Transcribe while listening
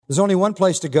There's only one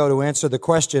place to go to answer the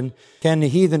question, can the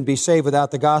heathen be saved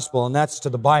without the gospel? And that's to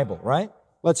the Bible, right?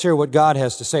 Let's hear what God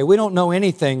has to say. We don't know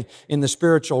anything in the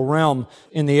spiritual realm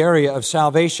in the area of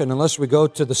salvation unless we go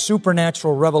to the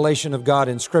supernatural revelation of God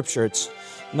in Scripture. It's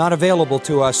not available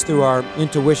to us through our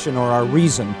intuition or our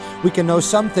reason. We can know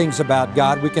some things about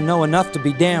God. We can know enough to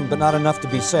be damned, but not enough to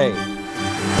be saved.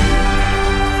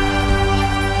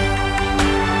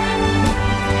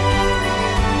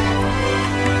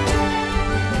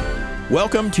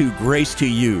 Welcome to Grace to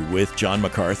You with John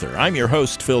MacArthur. I'm your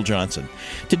host, Phil Johnson.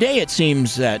 Today it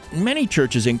seems that many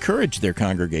churches encourage their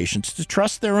congregations to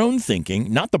trust their own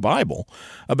thinking, not the Bible,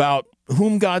 about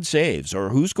whom God saves or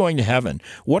who's going to heaven.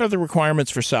 What are the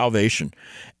requirements for salvation?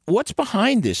 What's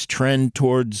behind this trend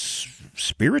towards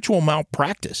spiritual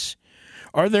malpractice?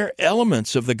 Are there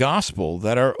elements of the gospel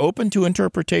that are open to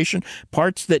interpretation,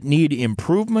 parts that need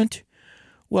improvement?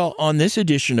 Well, on this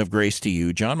edition of Grace to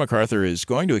You, John MacArthur is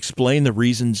going to explain the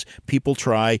reasons people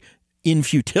try, in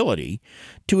futility,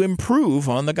 to improve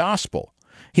on the gospel.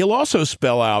 He'll also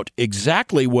spell out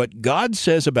exactly what God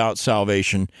says about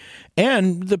salvation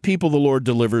and the people the Lord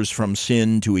delivers from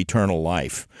sin to eternal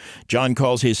life. John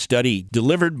calls his study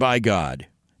Delivered by God.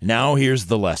 Now here's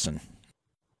the lesson.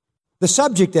 The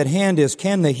subject at hand is,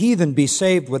 can the heathen be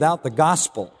saved without the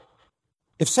gospel?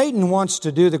 If Satan wants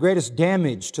to do the greatest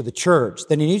damage to the church,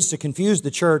 then he needs to confuse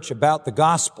the church about the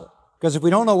gospel. Because if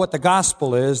we don't know what the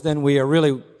gospel is, then we are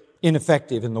really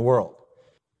ineffective in the world.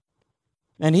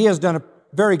 And he has done a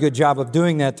very good job of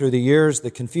doing that through the years.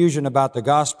 The confusion about the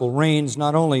gospel reigns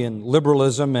not only in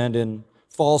liberalism and in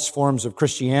false forms of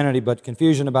Christianity, but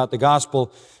confusion about the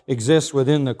gospel exists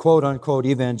within the quote-unquote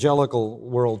evangelical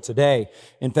world today.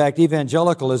 In fact,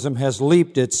 evangelicalism has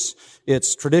leaped its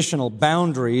traditional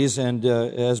boundaries and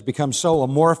has become so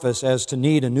amorphous as to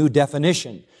need a new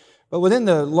definition. But within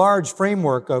the large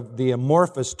framework of the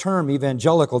amorphous term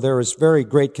evangelical, there is very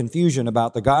great confusion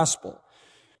about the gospel.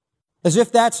 As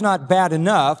if that's not bad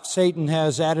enough, Satan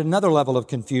has added another level of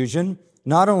confusion.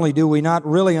 Not only do we not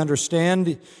really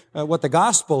understand what the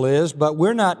gospel is, but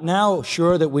we're not now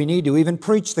sure that we need to even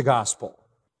preach the gospel.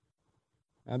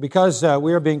 Because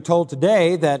we are being told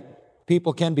today that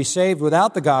people can be saved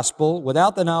without the gospel,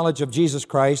 without the knowledge of Jesus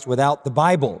Christ, without the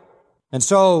Bible. And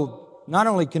so, not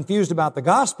only confused about the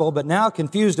gospel, but now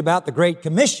confused about the Great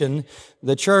Commission,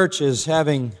 the church is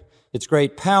having its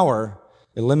great power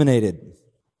eliminated.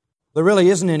 There really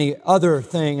isn't any other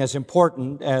thing as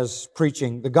important as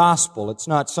preaching the gospel. It's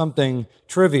not something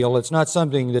trivial. It's not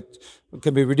something that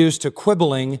can be reduced to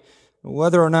quibbling.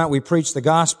 Whether or not we preach the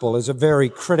gospel is a very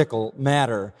critical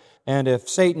matter. And if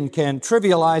Satan can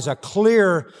trivialize a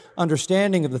clear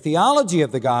understanding of the theology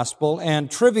of the gospel and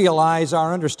trivialize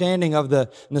our understanding of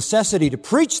the necessity to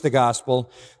preach the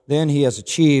gospel, then he has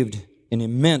achieved an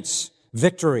immense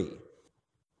victory.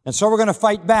 And so we're going to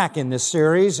fight back in this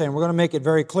series, and we're going to make it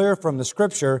very clear from the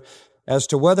Scripture as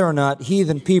to whether or not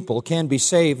heathen people can be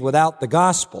saved without the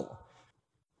gospel.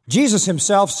 Jesus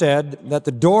himself said that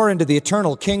the door into the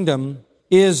eternal kingdom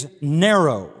is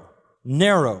narrow.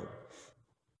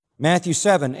 Matthew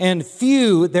 7, and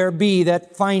few there be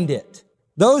that find it.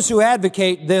 Those who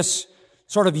advocate this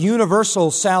sort of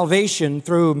universal salvation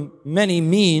through many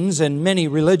means and many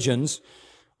religions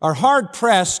are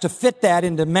hard-pressed to fit that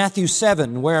into Matthew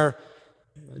 7, where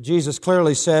Jesus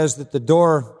clearly says that the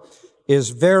door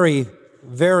is very,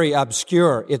 very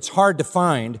obscure. It's hard to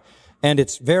find, and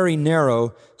it's very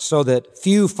narrow, so that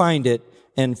few find it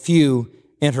and few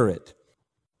enter it.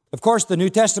 Of course, the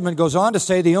New Testament goes on to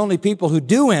say the only people who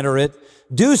do enter it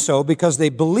do so because they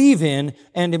believe in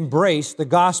and embrace the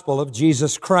gospel of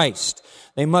Jesus Christ.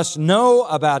 They must know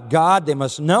about God. They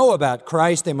must know about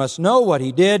Christ. They must know what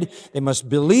He did. They must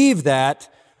believe that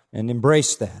and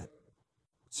embrace that.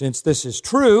 Since this is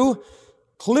true,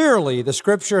 clearly the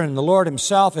Scripture and the Lord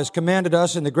Himself has commanded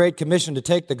us in the Great Commission to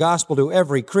take the gospel to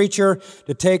every creature,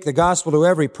 to take the gospel to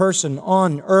every person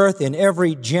on earth in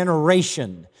every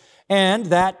generation. And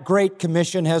that Great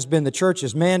Commission has been the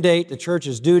church's mandate, the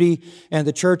church's duty, and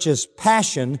the church's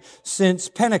passion since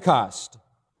Pentecost.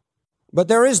 But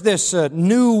there is this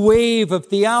new wave of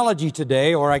theology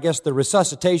today, or I guess the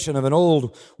resuscitation of an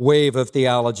old wave of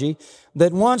theology,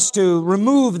 that wants to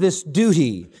remove this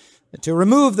duty, to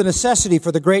remove the necessity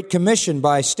for the Great Commission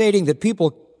by stating that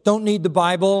people don't need the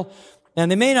Bible, and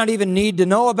they may not even need to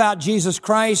know about Jesus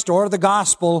Christ or the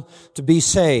gospel to be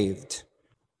saved.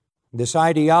 This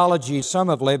ideology, some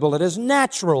have labeled it as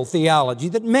natural theology,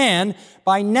 that man,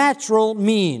 by natural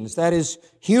means, that is,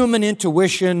 human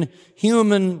intuition,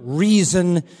 human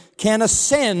reason, can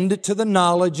ascend to the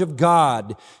knowledge of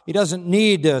God. He doesn't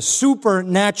need a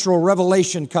supernatural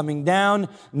revelation coming down.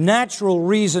 Natural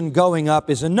reason going up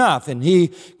is enough, and he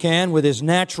can, with his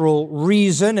natural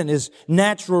reason and his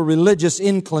natural religious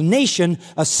inclination,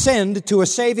 ascend to a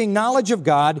saving knowledge of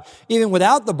God, even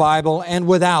without the Bible and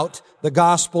without the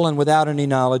gospel and without any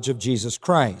knowledge of Jesus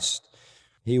Christ.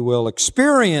 He will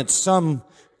experience some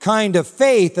kind of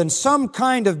faith and some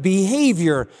kind of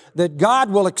behavior that God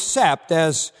will accept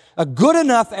as a good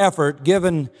enough effort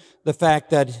given the fact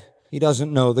that he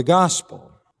doesn't know the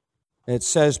gospel. It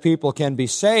says people can be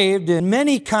saved in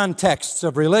many contexts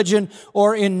of religion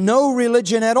or in no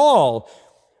religion at all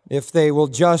if they will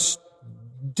just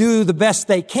do the best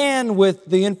they can with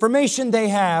the information they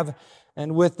have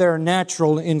and with their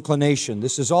natural inclination.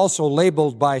 This is also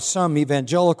labeled by some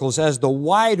evangelicals as the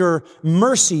wider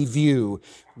mercy view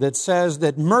that says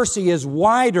that mercy is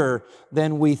wider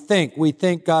than we think. We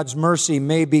think God's mercy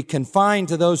may be confined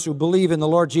to those who believe in the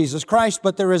Lord Jesus Christ,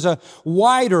 but there is a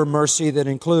wider mercy that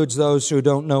includes those who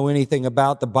don't know anything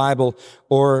about the Bible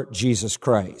or Jesus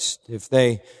Christ. If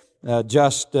they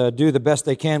just do the best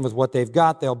they can with what they've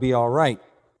got, they'll be all right.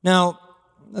 Now,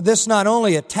 this not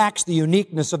only attacks the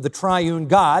uniqueness of the triune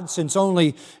God, since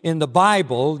only in the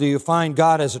Bible do you find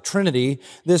God as a Trinity.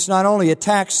 This not only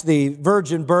attacks the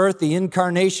virgin birth, the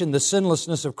incarnation, the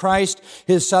sinlessness of Christ,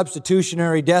 his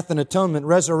substitutionary death and atonement,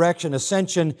 resurrection,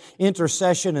 ascension,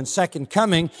 intercession, and second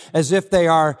coming, as if they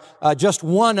are just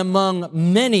one among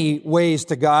many ways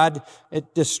to God.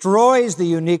 It destroys the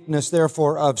uniqueness,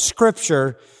 therefore, of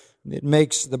Scripture. It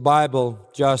makes the Bible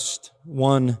just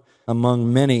one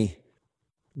among many.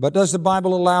 But does the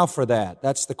Bible allow for that?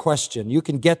 That's the question. You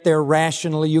can get there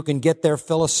rationally, you can get there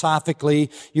philosophically,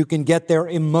 you can get there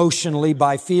emotionally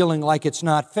by feeling like it's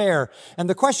not fair. And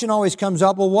the question always comes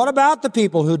up, well, what about the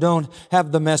people who don't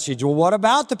have the message? Well, what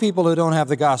about the people who don't have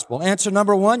the gospel? Answer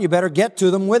number one, you better get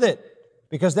to them with it,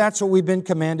 because that's what we've been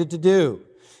commanded to do.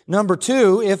 Number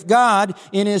two, if God,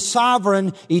 in his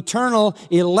sovereign, eternal,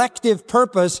 elective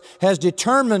purpose, has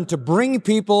determined to bring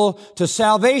people to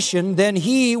salvation, then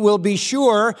he will be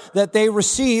sure that they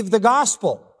receive the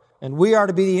gospel. And we are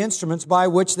to be the instruments by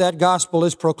which that gospel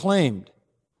is proclaimed.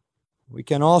 We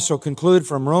can also conclude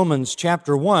from Romans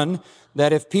chapter 1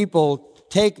 that if people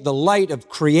take the light of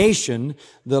creation,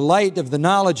 the light of the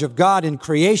knowledge of God in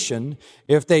creation,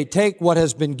 if they take what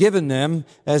has been given them,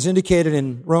 as indicated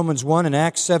in Romans 1 and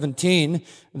Acts 17,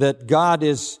 that God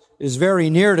is very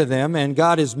near to them and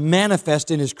God is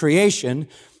manifest in his creation,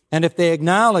 and if they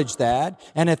acknowledge that,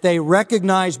 and if they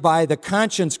recognize by the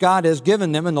conscience God has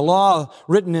given them and the law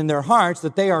written in their hearts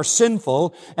that they are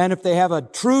sinful, and if they have a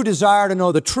true desire to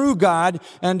know the true God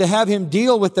and to have him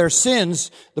deal with their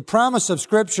sins, the promise of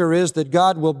Scripture is that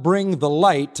God will bring the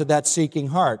light to that seeking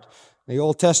heart. The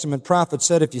Old Testament prophet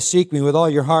said, if you seek me with all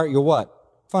your heart, you'll what?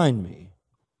 Find me.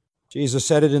 Jesus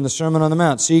said it in the Sermon on the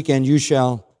Mount, seek and you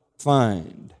shall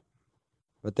find.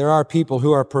 But there are people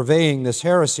who are purveying this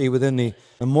heresy within the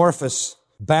amorphous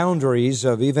boundaries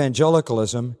of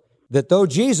evangelicalism, that though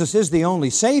Jesus is the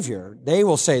only Savior, they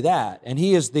will say that, and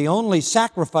he is the only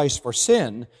sacrifice for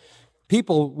sin,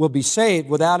 people will be saved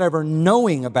without ever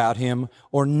knowing about him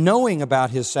or knowing about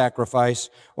his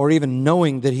sacrifice or even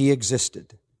knowing that he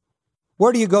existed.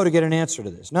 Where do you go to get an answer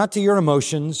to this? Not to your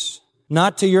emotions,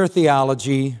 not to your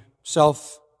theology,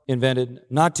 self-invented,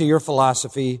 not to your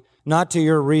philosophy, not to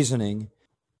your reasoning.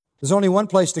 There's only one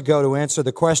place to go to answer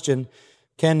the question,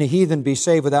 can the heathen be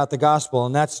saved without the gospel?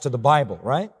 And that's to the Bible,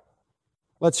 right?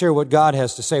 Let's hear what God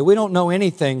has to say. We don't know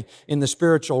anything in the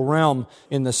spiritual realm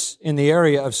in the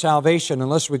area of salvation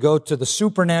unless we go to the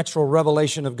supernatural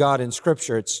revelation of God in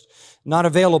Scripture. It's not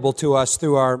available to us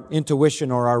through our intuition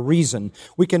or our reason.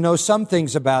 We can know some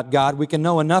things about God. We can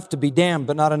know enough to be damned,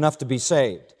 but not enough to be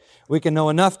saved. We can know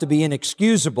enough to be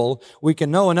inexcusable. We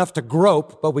can know enough to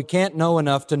grope, but we can't know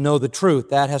enough to know the truth.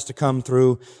 That has to come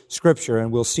through Scripture, and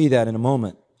we'll see that in a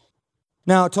moment.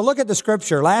 Now, to look at the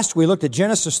Scripture, last we looked at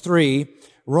Genesis 3,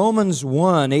 Romans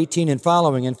 1, 18 and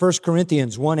following, and 1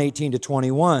 Corinthians 1, 18 to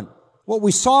 21. What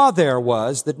we saw there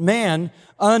was that man,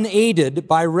 unaided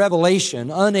by revelation,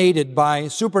 unaided by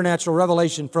supernatural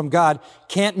revelation from God,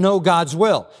 can't know God's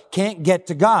will, can't get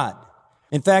to God.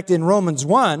 In fact, in Romans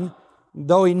 1,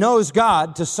 though he knows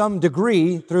God to some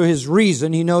degree through his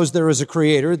reason, he knows there is a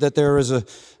creator, that there is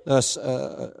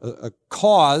a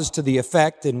cause to the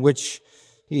effect in which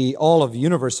all of the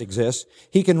universe exists.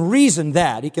 He can reason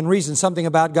that. He can reason something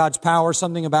about God's power,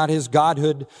 something about his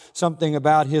godhood, something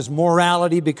about his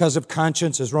morality because of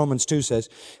conscience, as Romans 2 says.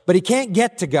 But he can't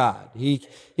get to God. He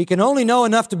can only know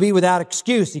enough to be without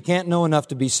excuse. He can't know enough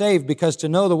to be saved, because to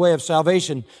know the way of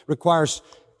salvation requires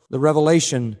the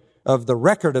revelation of the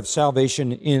record of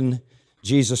salvation in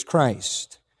Jesus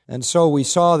Christ. And so we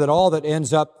saw that all that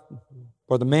ends up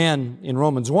for the man in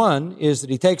Romans 1 is that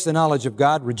he takes the knowledge of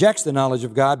God, rejects the knowledge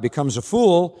of God, becomes a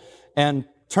fool, and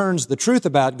turns the truth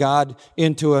about God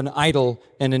into an idol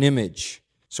and an image.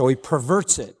 So he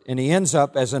perverts it, and he ends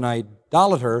up as an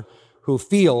idolater who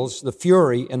feels the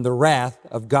fury and the wrath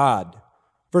of God.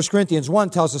 1 Corinthians 1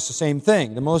 tells us the same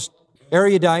thing. The most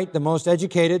erudite, the most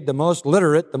educated, the most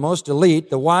literate, the most elite,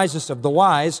 the wisest of the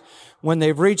wise, when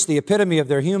they've reached the epitome of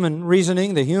their human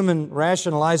reasoning, the human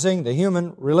rationalizing, the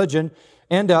human religion,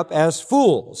 end up as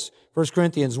fools. 1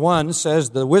 Corinthians 1 says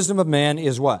the wisdom of man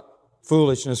is what?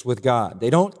 Foolishness with God. They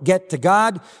don't get to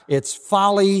God. It's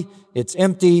folly. It's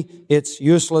empty. It's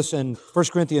useless. And 1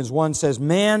 Corinthians 1 says,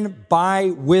 man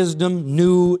by wisdom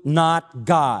knew not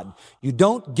God. You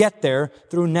don't get there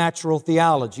through natural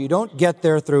theology. You don't get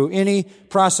there through any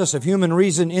process of human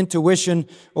reason, intuition,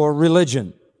 or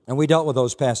religion. And we dealt with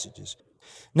those passages.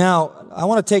 Now, I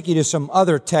want to take you to some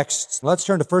other texts. Let's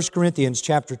turn to 1 Corinthians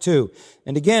chapter 2.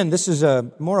 And again, this is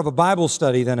more of a Bible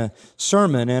study than a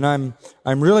sermon, and I'm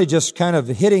really just kind of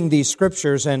hitting these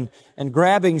scriptures and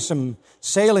grabbing some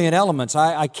salient elements.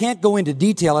 I can't go into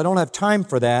detail. I don't have time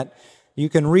for that. You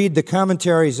can read the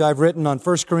commentaries I've written on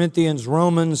 1 Corinthians,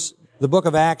 Romans, the book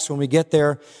of Acts when we get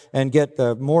there and get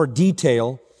more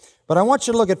detail. But I want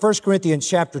you to look at 1 Corinthians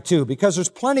chapter 2 because there's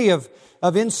plenty of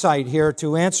insight here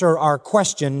to answer our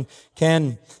question,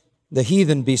 can the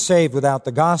heathen be saved without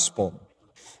the gospel?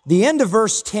 The end of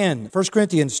verse 10, 1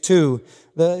 Corinthians 2,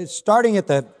 starting at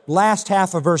the last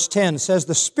half of verse 10, says,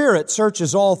 the Spirit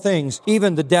searches all things,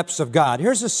 even the depths of God.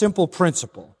 Here's a simple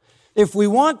principle. If we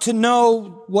want to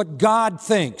know what God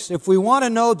thinks, if we want to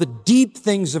know the deep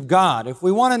things of God, if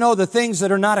we want to know the things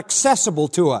that are not accessible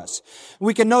to us,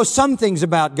 we can know some things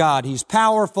about God. He's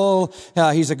powerful.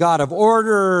 He's a God of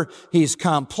order. He's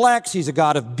complex. He's a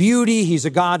God of beauty. He's a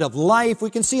God of life. We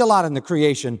can see a lot in the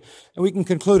creation, and we can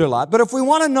conclude a lot. But if we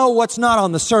want to know what's not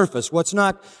on the surface, what's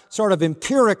not sort of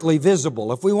empirically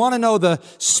visible, if we want to know the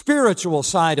spiritual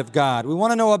side of God, we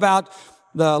want to know about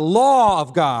the law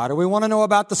of God, or we want to know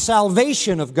about the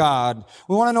salvation of God.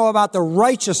 We want to know about the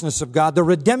righteousness of God, the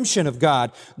redemption of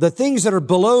God, the things that are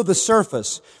below the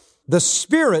surface. The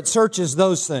Spirit searches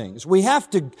those things. We have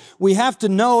to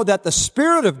know that the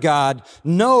Spirit of God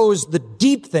knows the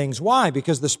deep things. Why?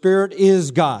 Because the Spirit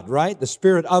is God, right? The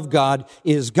Spirit of God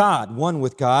is God, one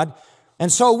with God.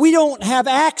 And so we don't have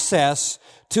access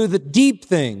to the deep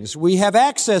things. We have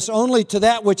access only to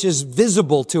that which is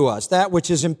visible to us, that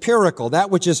which is empirical, that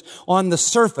which is on the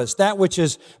surface, that which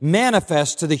is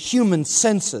manifest to the human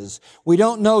senses. We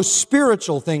don't know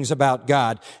spiritual things about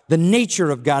God, the nature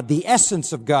of God, the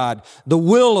essence of God, the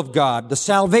will of God, the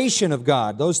salvation of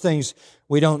God. Those things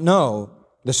we don't know.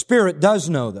 The Spirit does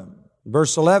know them.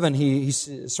 Verse 11, he's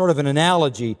sort of an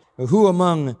analogy. Who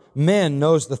among men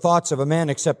knows the thoughts of a man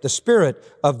except the spirit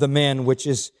of the man which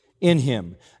is in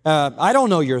him? I don't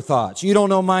know your thoughts. You don't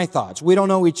know my thoughts. We don't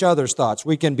know each other's thoughts.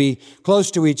 We can be close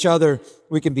to each other.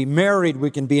 We can be married. We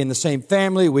can be in the same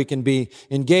family. We can be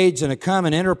engaged in a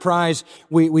common enterprise.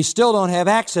 We still don't have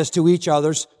access to each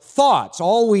other's thoughts.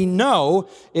 All we know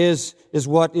is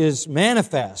what is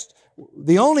manifest.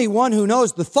 The only one who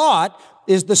knows the thought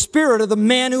is the spirit of the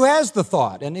man who has the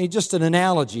thought. And it's just an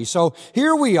analogy. So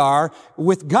here we are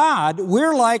with God.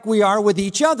 We're like we are with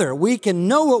each other. We can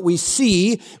know what we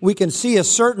see. We can see a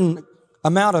certain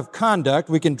amount of conduct.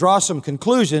 We can draw some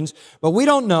conclusions, but we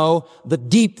don't know the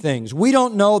deep things. We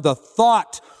don't know the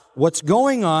thought, what's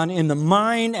going on in the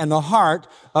mind and the heart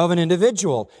of an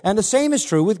individual. And the same is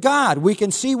true with God. We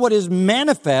can see what is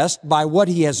manifest by what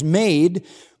He has made,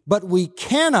 but we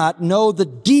cannot know the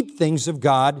deep things of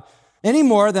God any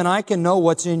more than I can know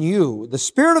what's in you. The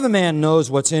spirit of a man knows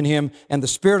what's in him, and the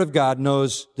Spirit of God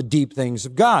knows the deep things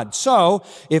of God. So,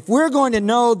 if we're going to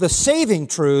know the saving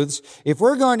truths, if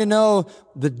we're going to know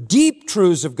the deep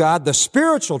truths of God, the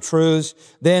spiritual truths,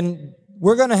 then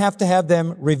we're going to have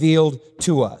them revealed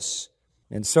to us.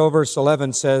 And so verse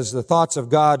 11 says, the thoughts of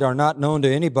God are not known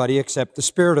to anybody except the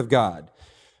Spirit of God.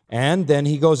 And then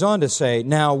he goes on to say,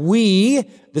 now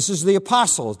this is the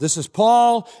apostles, this is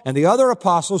Paul and the other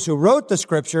apostles who wrote the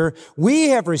Scripture, we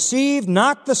have received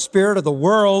not the spirit of the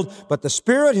world, but the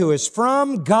Spirit who is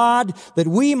from God, that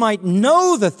we might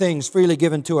know the things freely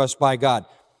given to us by God.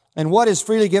 And what is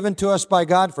freely given to us by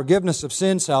God? Forgiveness of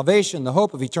sin, salvation, the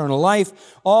hope of eternal life,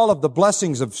 all of the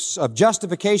blessings of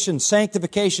justification,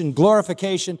 sanctification,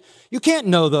 glorification. You can't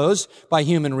know those by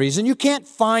human reason. You can't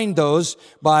find those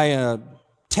by a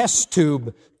test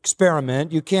tube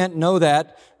experiment. You can't know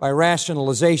that by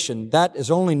rationalization. That is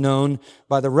only known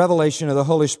by the revelation of the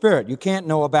Holy Spirit. You can't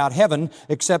know about heaven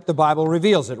except the Bible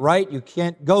reveals it, right? You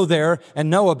can't go there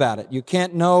and know about it. You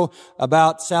can't know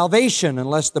about salvation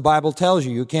unless the Bible tells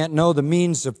you. You can't know the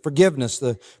means of forgiveness,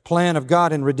 the plan of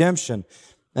God in redemption.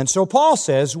 And so Paul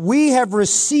says, we have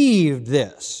received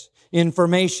this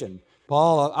information.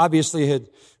 Paul obviously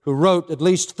who wrote at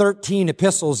least 13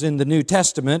 epistles in the New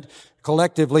Testament.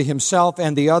 Collectively, himself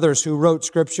and the others who wrote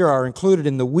Scripture are included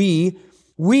in the we.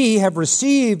 We have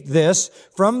received this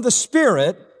from the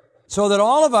Spirit so that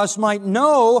all of us might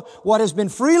know what has been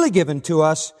freely given to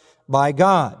us by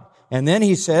God. And then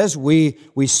he says, we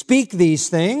speak these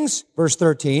things, verse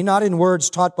 13, not in words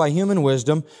taught by human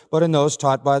wisdom, but in those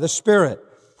taught by the Spirit.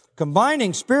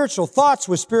 Combining spiritual thoughts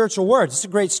with spiritual words. It's a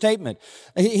great statement.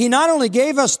 He not only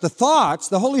gave us the thoughts,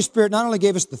 the Holy Spirit not only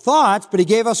gave us the thoughts, but He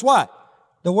gave us what?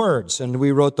 The words. And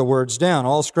we wrote the words down.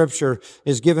 All Scripture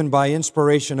is given by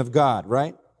inspiration of God,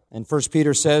 right? And 1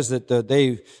 Peter says that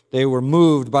they were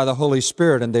moved by the Holy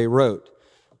Spirit and they wrote.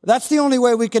 That's the only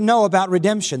way we can know about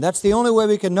redemption. That's the only way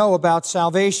we can know about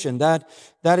salvation. That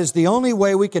is the only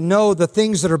way we can know the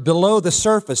things that are below the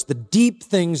surface, the deep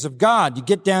things of God. You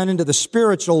get down into the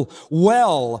spiritual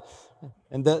well.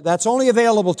 And that's only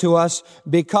available to us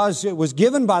because it was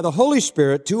given by the Holy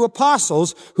Spirit to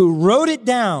apostles who wrote it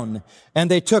down. And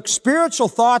they took spiritual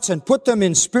thoughts and put them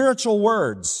in spiritual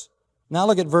words. Now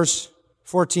look at verse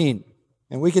 14.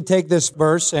 And we could take this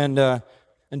verse and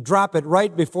drop it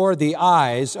right before the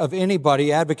eyes of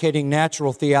anybody advocating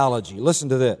natural theology. Listen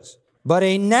to this. But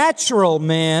a natural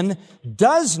man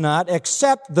does not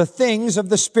accept the things of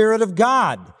the Spirit of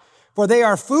God, for they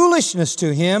are foolishness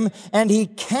to him, and he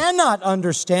cannot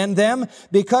understand them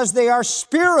because they are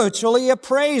spiritually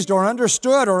appraised or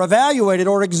understood or evaluated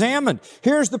or examined.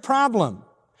 Here's the problem.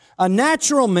 A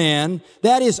natural man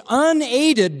that is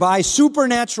unaided by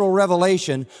supernatural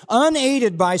revelation,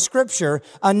 unaided by Scripture,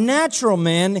 a natural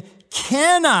man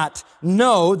cannot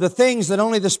know the things that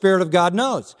only the Spirit of God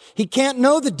knows. He can't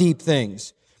know the deep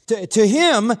things. To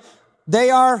him,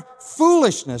 they are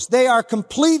foolishness. They are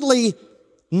completely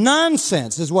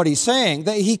nonsense is what he's saying.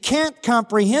 He can't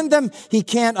comprehend them. He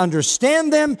can't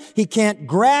understand them. He can't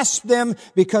grasp them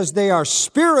because they are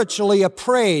spiritually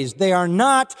appraised. They are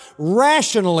not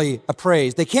rationally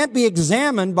appraised. They can't be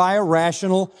examined by a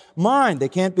rational mind. They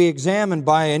can't be examined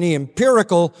by any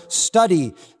empirical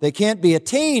study. They can't be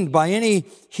attained by any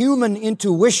human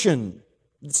intuition.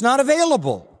 It's not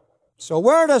available. So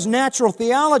where does natural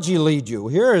theology lead you?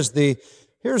 Here's the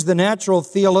natural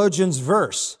theologian's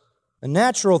verse. The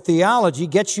natural theology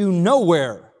gets you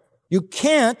nowhere. You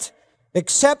can't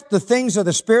accept the things of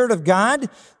the Spirit of God.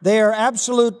 They are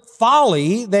absolute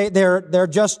folly. They're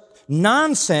just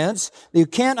nonsense. You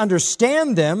can't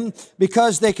understand them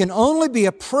because they can only be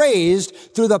appraised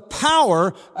through the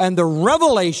power and the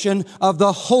revelation of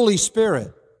the Holy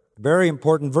Spirit. Very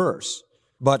important verse.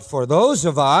 But for those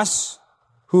of us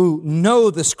who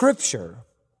know the Scripture,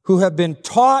 who have been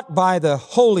taught by the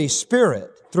Holy Spirit,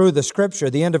 through the Scripture,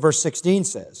 the end of verse 16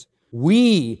 says,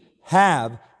 we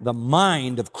have the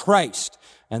mind of Christ.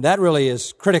 And that really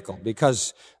is critical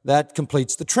because that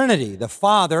completes the Trinity. The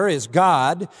Father is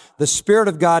God. The Spirit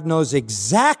of God knows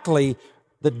exactly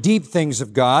the deep things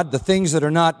of God, the things that are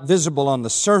not visible on the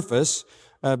surface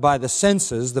by the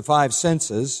senses, the five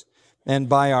senses, and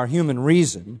by our human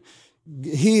reason.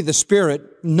 He, the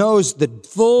Spirit, knows the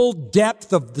full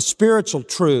depth of the spiritual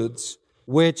truths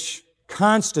which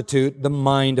constitute the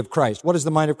mind of Christ. What is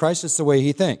the mind of Christ? It's the way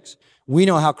He thinks. We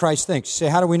know how Christ thinks. You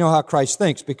say, how do we know how Christ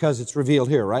thinks? Because it's revealed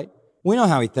here, right? We know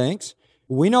how He thinks.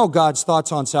 We know God's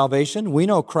thoughts on salvation. We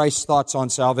know Christ's thoughts on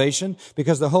salvation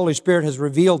because the Holy Spirit has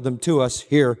revealed them to us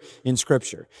here in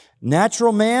Scripture.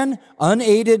 Natural man,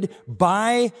 unaided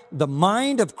by the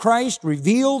mind of Christ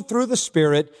revealed through the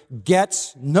Spirit,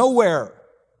 gets nowhere.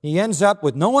 He ends up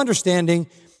with no understanding.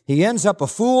 He ends up a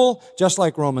fool, just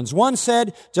like Romans 1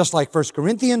 said, just like 1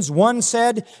 Corinthians 1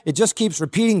 said. It just keeps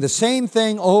repeating the same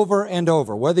thing over and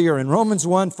over. Whether you're in Romans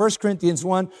 1, 1 Corinthians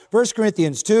 1, 1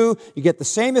 Corinthians 2, you get the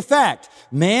same effect.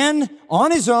 Man,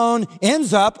 on his own,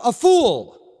 ends up a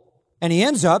fool. And he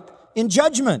ends up in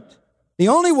judgment. The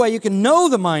only way you can know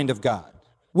the mind of God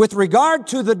with regard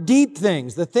to the deep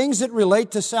things, the things that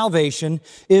relate to salvation,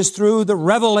 is through the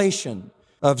revelation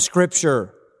of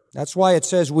Scripture. That's why it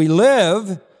says we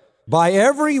live by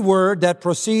every word that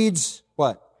proceeds,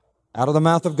 what? Out of the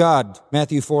mouth of God,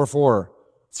 Matthew 4:4.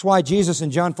 That's why Jesus in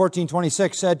John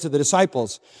 14:26 said to the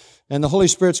disciples, and the Holy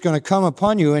Spirit's going to come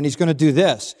upon you and He's going to do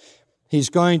this. He's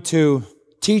going to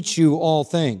teach you all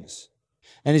things.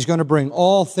 And He's going to bring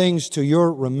all things to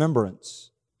your remembrance.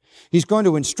 He's going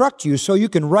to instruct you so you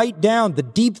can write down the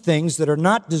deep things that are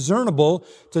not discernible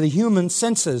to the human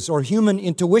senses or human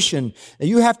intuition.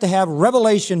 You have to have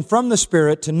revelation from the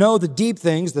Spirit to know the deep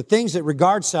things, the things that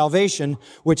regard salvation,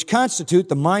 which constitute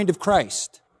the mind of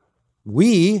Christ.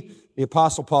 We, the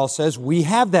Apostle Paul says, we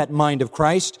have that mind of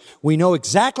Christ. We know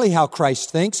exactly how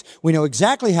Christ thinks. We know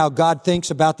exactly how God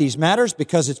thinks about these matters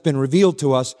because it's been revealed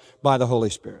to us by the Holy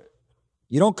Spirit.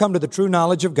 You don't come to the true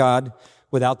knowledge of God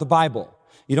without the Bible.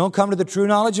 You don't come to the true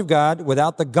knowledge of God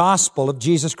without the gospel of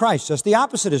Jesus Christ. Just the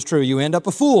opposite is true. You end up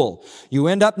a fool. You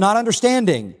end up not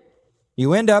understanding.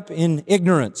 You end up in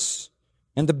ignorance.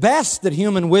 And the best that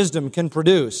human wisdom can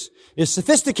produce is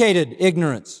sophisticated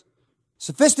ignorance,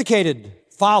 sophisticated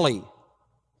folly.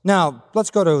 Now,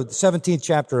 let's go to the 17th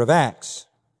chapter of Acts,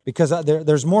 because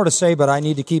there's more to say, but I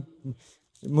need to keep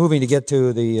moving to get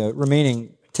to the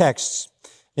remaining texts.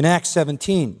 In Acts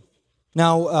 17.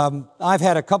 Now, I've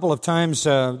had a couple of times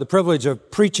the privilege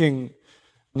of preaching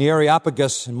in the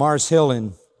Areopagus in Mars Hill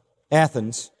in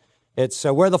Athens. It's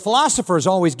where the philosophers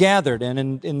always gathered.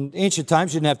 And in ancient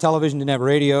times, you didn't have television, didn't have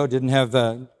radio, didn't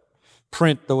have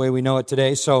print the way we know it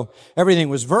today. So everything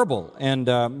was verbal.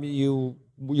 And you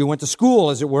went to school,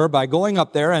 as it were, by going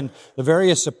up there, and the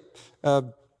various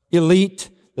elite,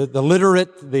 the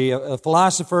literate, the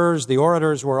philosophers, the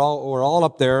orators were all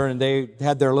up there, and they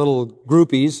had their little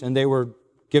groupies, and they were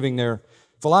giving their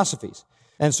philosophies.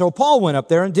 And so Paul went up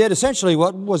there and did essentially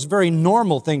what was a very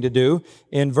normal thing to do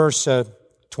in verse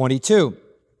 22.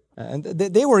 And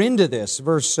they were into this.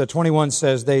 Verse 21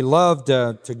 says they loved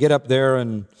to get up there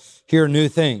and hear new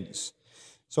things.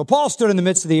 So Paul stood in the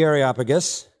midst of the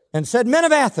Areopagus and said, "Men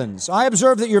of Athens, I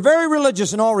observe that you're very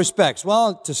religious in all respects."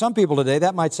 Well, to some people today,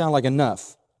 that might sound like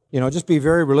enough. Just be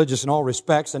very religious in all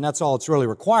respects, and that's all it's really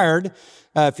required.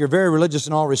 If you're very religious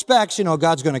in all respects,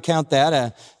 God's going to count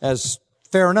that as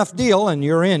fair enough deal, and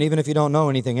you're in, even if you don't know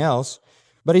anything else.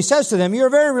 But he says to them, "You're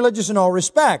very religious in all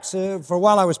respects. For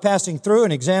while I was passing through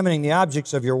and examining the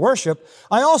objects of your worship,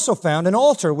 I also found an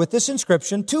altar with this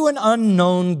inscription, 'To an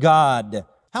unknown God.'"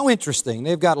 How interesting.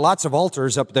 They've got lots of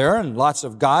altars up there and lots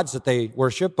of gods that they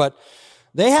worship, but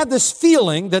they have this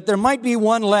feeling that there might be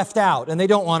one left out, and they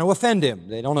don't want to offend him.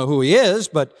 They don't know who he is,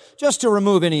 but just to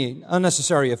remove any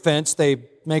unnecessary offense, they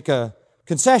make a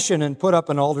concession and put up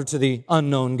an altar to the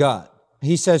unknown God.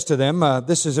 He says to them,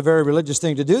 this is a very religious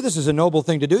thing to do. This is a noble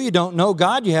thing to do. You don't know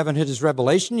God. You haven't hit His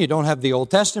revelation. You don't have the Old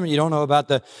Testament. You don't know about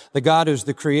the God who's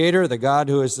the Creator, the God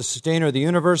who is the sustainer of the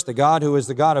universe, the God who is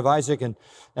the God of Isaac and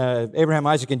Abraham,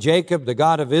 Isaac, and Jacob, the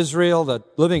God of Israel, the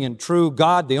living and true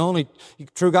God, the only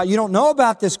true God. You don't know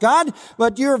about this God,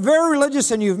 but you're very religious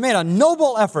and you've made a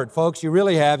noble effort, folks. You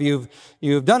really have. You've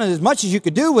done as much as you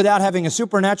could do without having a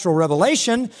supernatural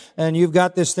revelation, and you've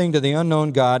got this thing to the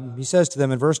unknown God. He says to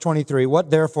them in verse 23, "What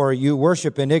therefore you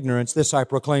worship in ignorance, this I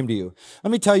proclaim to you."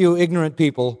 Let me tell you, ignorant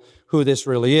people, who this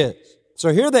really is.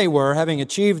 So here they were, having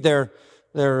achieved their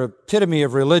epitome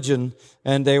of religion,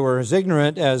 and they were as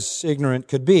ignorant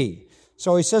could be.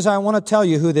 So he says, I want to tell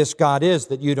you who this God is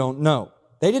that you don't know.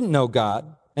 They didn't know God,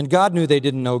 and God knew they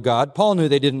didn't know God. Paul knew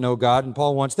they didn't know God, and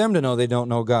Paul wants them to know they don't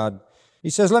know God. He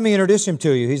says, let me introduce Him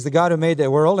to you. He's the God who made the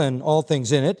world and all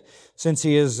things in it. Since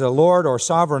He is the Lord or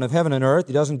sovereign of heaven and earth,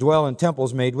 He doesn't dwell in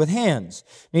temples made with hands.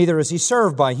 Neither is He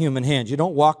served by human hands. You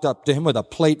don't walk up to Him with a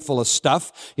plate full of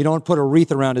stuff. You don't put a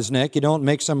wreath around His neck. You don't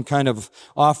make some kind of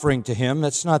offering to Him.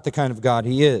 That's not the kind of God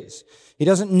He is. He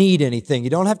doesn't need anything.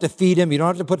 You don't have to feed Him. You don't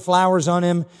have to put flowers on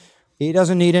Him. He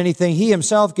doesn't need anything. He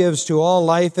Himself gives to all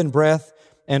life and breath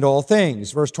and all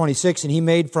things. Verse 26, and He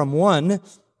made from one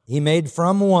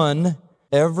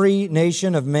every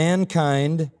nation of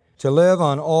mankind to live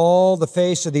on all the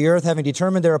face of the earth, having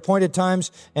determined their appointed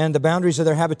times and the boundaries of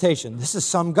their habitation. This is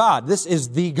some God. This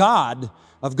is the God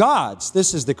of gods.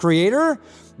 This is the Creator.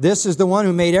 This is the one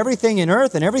who made everything in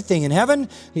earth and everything in heaven.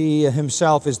 He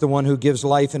Himself is the one who gives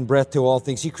life and breath to all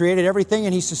things. He created everything,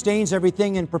 and He sustains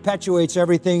everything and perpetuates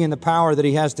everything in the power that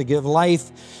He has to give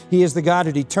life. He is the God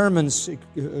who determines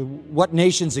what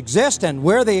nations exist and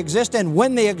where they exist and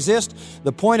when they exist,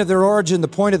 the point of their origin, the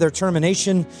point of their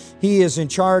termination. He is in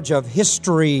charge of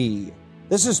history.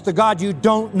 This is the God you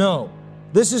don't know.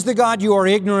 This is the God you are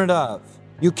ignorant of.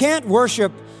 You can't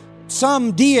worship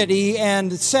some deity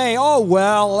and say, oh,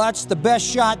 well, that's the best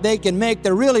shot they can make.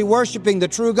 They're really worshiping the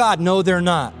true God. No, they're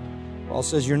not. Paul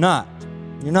says you're not.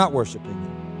 You're not worshiping Him.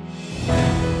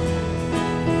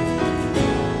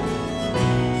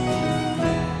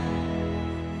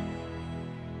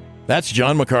 That's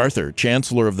John MacArthur,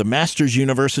 Chancellor of the Masters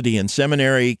University and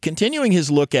Seminary, continuing his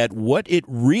look at what it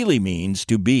really means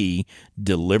to be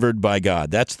delivered by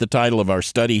God. That's the title of our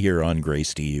study here on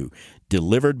Grace to You,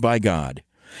 Delivered by God.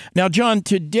 Now, John,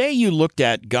 today you looked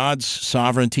at God's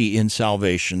sovereignty in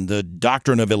salvation, the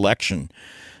doctrine of election.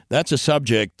 That's a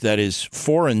subject that is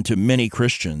foreign to many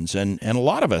Christians, and a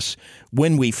lot of us,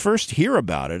 when we first hear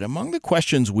about it, among the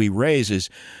questions we raise is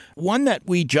one that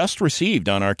we just received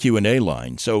on our Q&A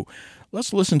line. So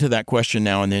let's listen to that question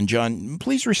now, and then, John,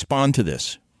 please respond to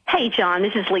this. Hey, John,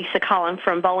 this is Lisa Collin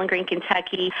from Bowling Green,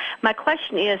 Kentucky. My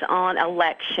question is on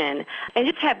election. I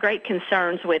just have great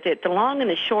concerns with it. The long and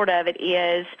the short of it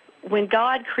is, when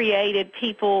God created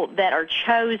people that are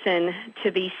chosen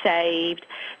to be saved,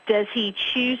 does he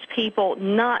choose people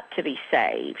not to be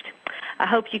saved? I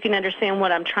hope you can understand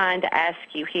what I'm trying to ask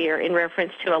you here in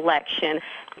reference to election.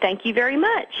 Thank you very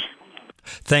much.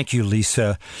 Thank you,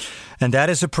 Lisa. And that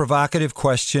is a provocative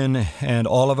question, and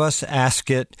all of us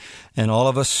ask it, and all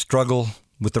of us struggle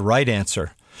with the right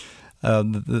answer.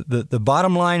 The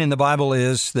bottom line in the Bible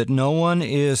is that no one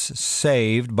is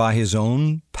saved by his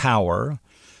own power,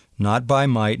 not by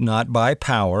might, not by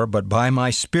power, but by my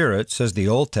Spirit, says the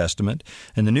Old Testament.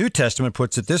 And the New Testament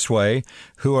puts it this way,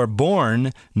 who are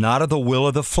born not of the will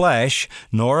of the flesh,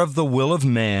 nor of the will of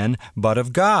man, but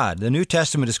of God. The New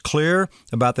Testament is clear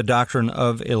about the doctrine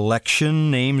of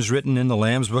election, names written in the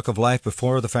Lamb's Book of Life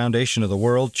before the foundation of the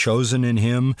world, chosen in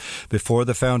him before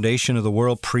the foundation of the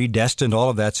world, predestined. All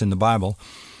of that's in the Bible.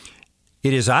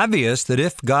 It is obvious that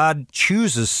if God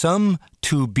chooses some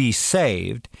to be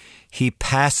saved, he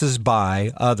passes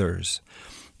by others.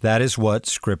 That is what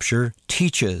Scripture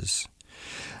teaches.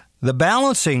 The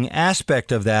balancing aspect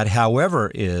of that,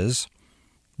 however, is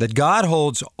that God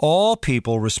holds all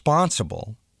people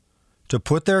responsible to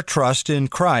put their trust in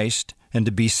Christ and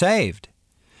to be saved.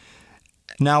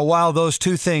 Now, while those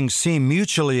two things seem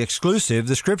mutually exclusive,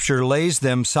 the Scripture lays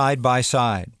them side by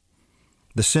side.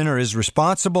 The sinner is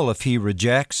responsible if he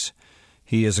rejects.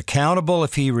 He is accountable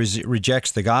if he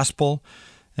rejects the gospel.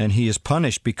 And he is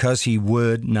punished because he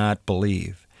would not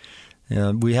believe.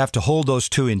 We have to hold those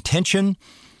two in tension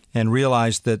and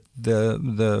realize that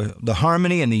the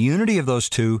harmony and the unity of those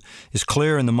two is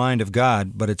clear in the mind of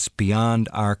God, but it's beyond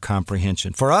our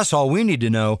comprehension. For us, all we need to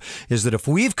know is that if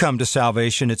we've come to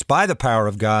salvation, it's by the power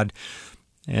of God,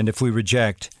 and if we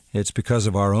reject, it's because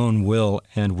of our own will,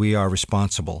 and we are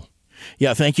responsible.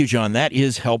 Yeah, thank you, John. That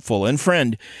is helpful. And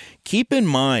friend, keep in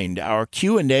mind our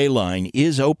Q&A line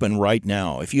is open right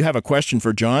now. If you have a question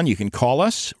for John, you can call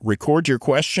us, record your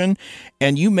question,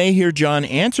 and you may hear John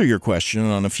answer your question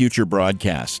on a future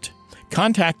broadcast.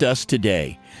 Contact us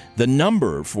today. The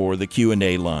number for the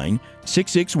Q&A line,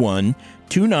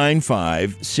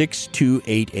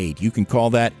 661-295-6288. You can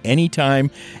call that anytime,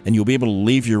 and you'll be able to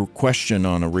leave your question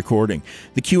on a recording.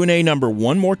 The Q&A number,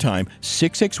 one more time,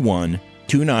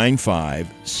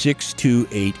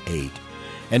 661-295-6288.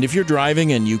 And if you're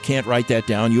driving and you can't write that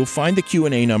down, you'll find the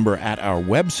Q&A number at our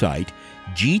website,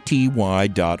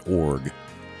 gty.org.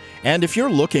 And if you're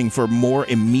looking for more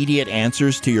immediate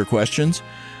answers to your questions,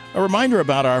 a reminder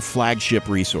about our flagship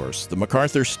resource, the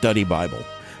MacArthur Study Bible.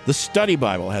 The Study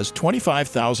Bible has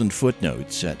 25,000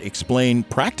 footnotes that explain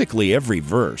practically every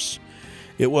verse.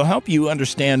 It will help you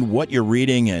understand what you're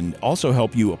reading and also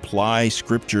help you apply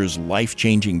Scripture's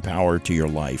life-changing power to your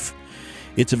life.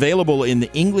 It's available in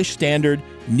the English Standard,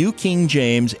 New King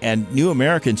James, and New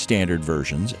American Standard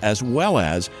versions, as well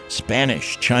as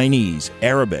Spanish, Chinese,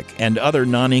 Arabic, and other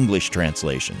non-English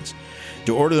translations.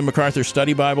 To order the MacArthur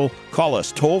Study Bible, call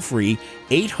us toll-free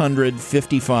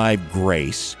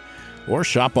 855-GRACE or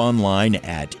shop online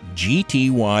at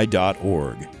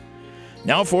gty.org.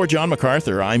 Now for John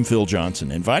MacArthur, I'm Phil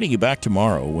Johnson, inviting you back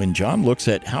tomorrow when John looks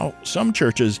at how some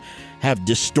churches have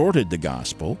distorted the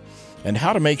gospel and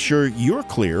how to make sure you're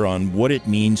clear on what it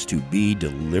means to be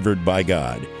delivered by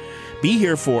God. Be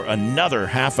here for another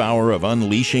half hour of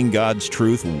unleashing God's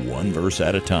truth one verse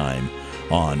at a time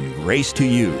on Grace to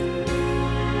You.